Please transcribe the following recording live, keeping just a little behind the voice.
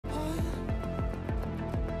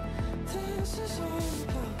This is all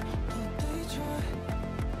about what they try.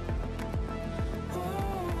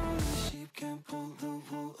 Oh, the sheep can't pull the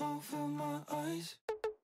wool over my eyes.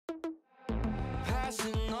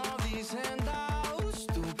 Passing all these handouts,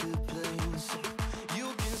 stupid planes. You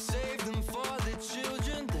can save them for the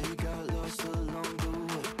children, they got lost along the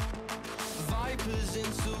way. Vipers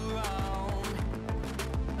in surround.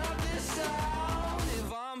 Not this sound.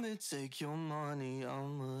 If I'ma take your money,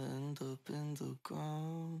 I'ma end up in the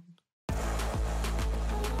ground. In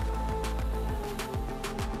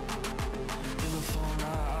the phone,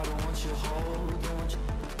 I don't want you hold, don't want you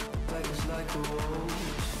back, it's like a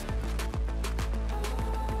rose.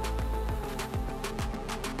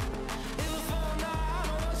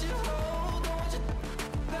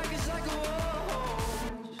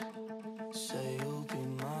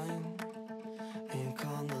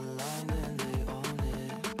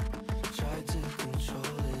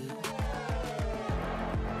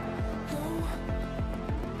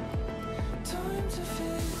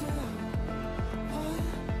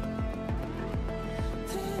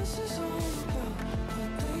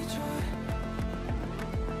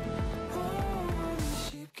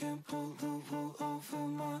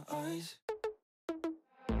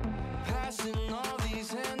 Passing all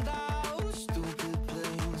these handouts, stupid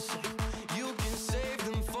planes. You can save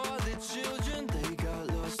them for the children, they got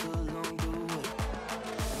lost along the way.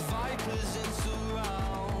 Vipers in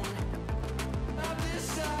surround. Not this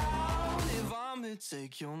sound. If I'ma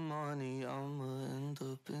take your money, I'ma end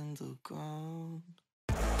up in the ground.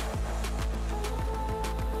 In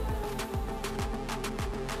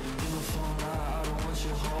the phone, I don't want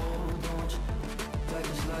you hold, don't want you back,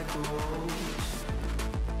 it's like a rose.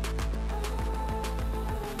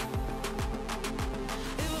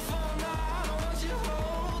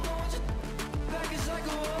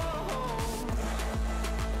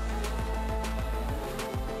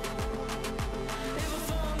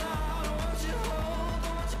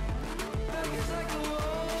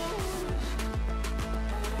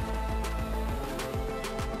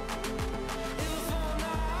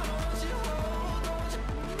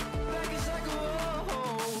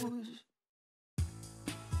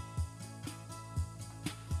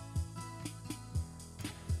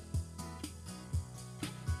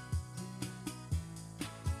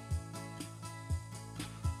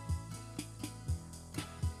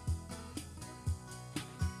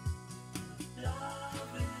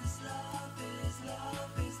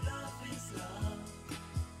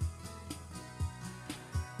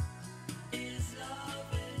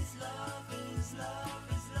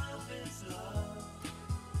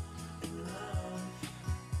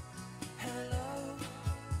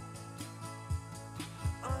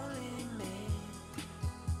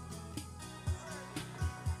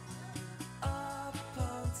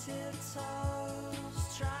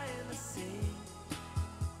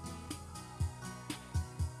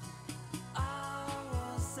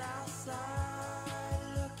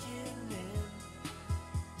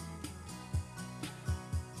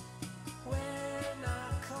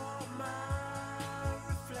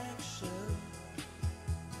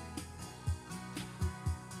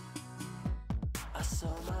 I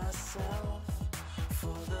saw myself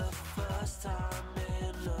for the first time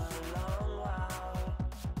in a long while.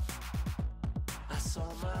 I saw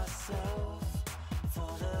myself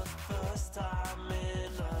for the first time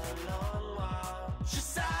in a long while.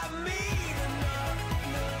 Just like me to not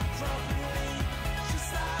look properly. Just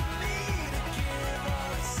like me to give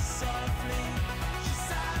up so softly. Just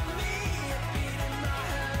like me beating my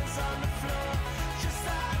hands on the floor. Just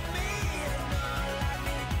like me to not like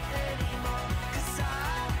me anymore.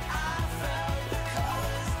 I felt the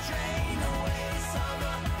colors drain away.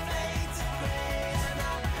 Summer fade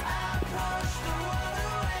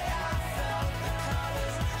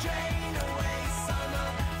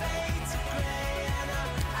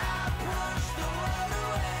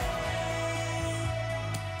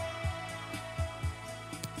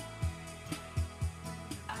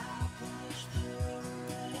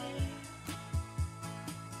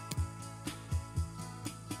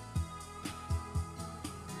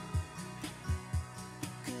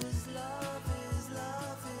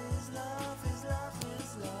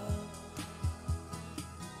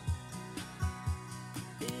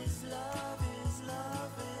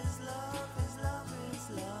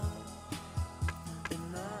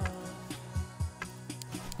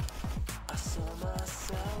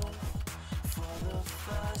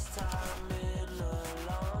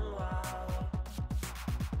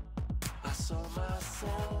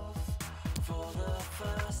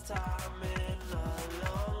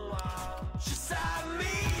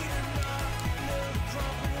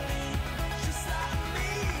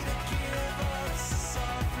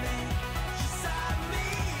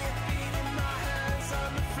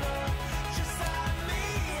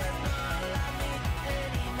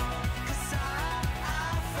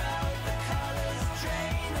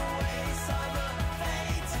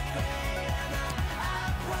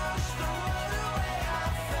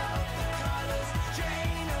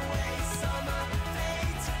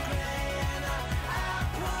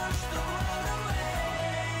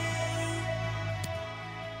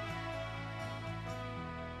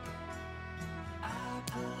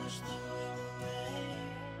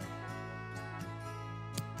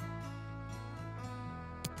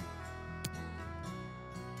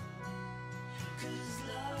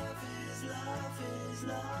is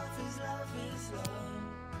love, is love, is love.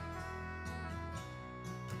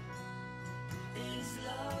 Is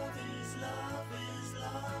love, is love, is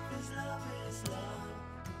love, is love, is love.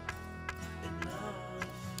 Enough.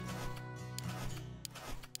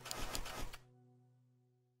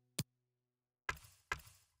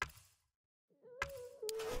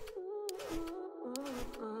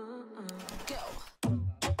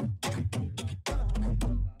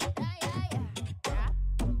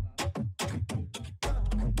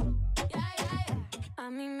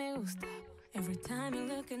 Every time you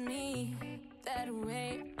look at me that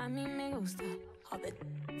way, a mí me gusta all the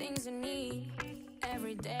things you need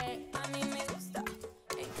every day. A mí me gusta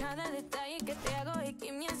en cada detalle que te hago y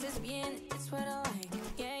que me haces bien. It's what I like,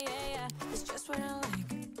 yeah, yeah, yeah. It's just what I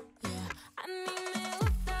like, yeah. A mí me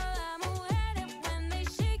gusta las mujeres when they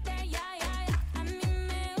shake that, yeah, yeah, yeah. A mí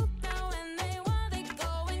me gusta when they want, they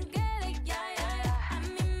go and get it, yeah, yeah, yeah. A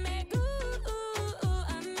mí me gusta,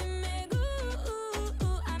 a mí me gusta,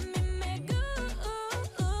 a mí me gusta.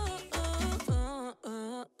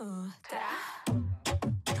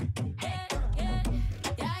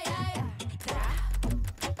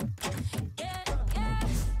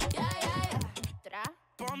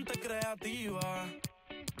 Ponte creativa.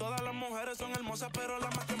 Todas las mujeres son hermosas, pero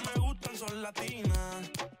las más que me gustan son latinas.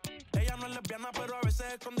 Ella no es lesbiana, pero a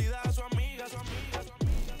veces escondida a su amiga, su amiga, su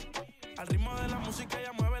amiga. Al ritmo de la música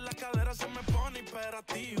ella mueve las caderas, se me pone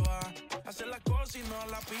hiperactiva. Hace las cosas y no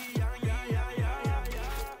la pillan, ya, ya, ya, ya, ya.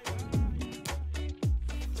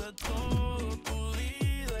 De todo tú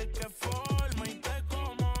di, de qué forma y te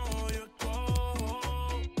como yo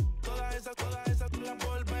escojo. Todas esas tú las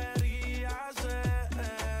volvería a hacer.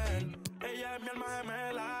 Ella es mi alma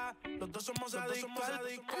gemela, los dos somos adictos. A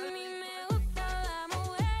mí me gusta las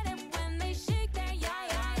mujeres when they shake that, yeah,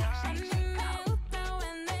 yeah, yeah. A mí me gusta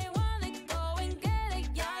when they want, they go and get it,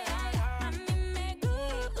 yeah, yeah, yeah. A mí me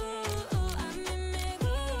gusta, a mí me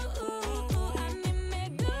gusta, a mí me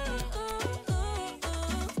gusta.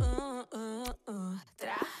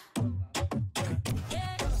 Tra.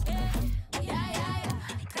 Yeah, yeah, yeah, yeah, yeah.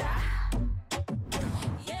 Tra.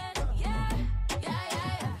 Yeah, yeah, yeah, yeah,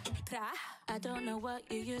 yeah. Tra. I don't know what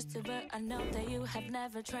you used to, but I know that you have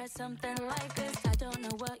never tried something like this. I don't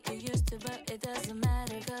know what you used to, but it doesn't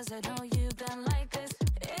matter, cause I know you don't like this.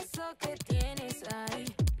 Eso que tienes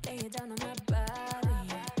ahí, lay it down on my body.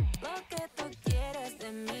 Lo que tú quieres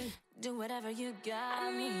de mí, do whatever you got.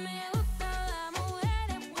 A mí me gusta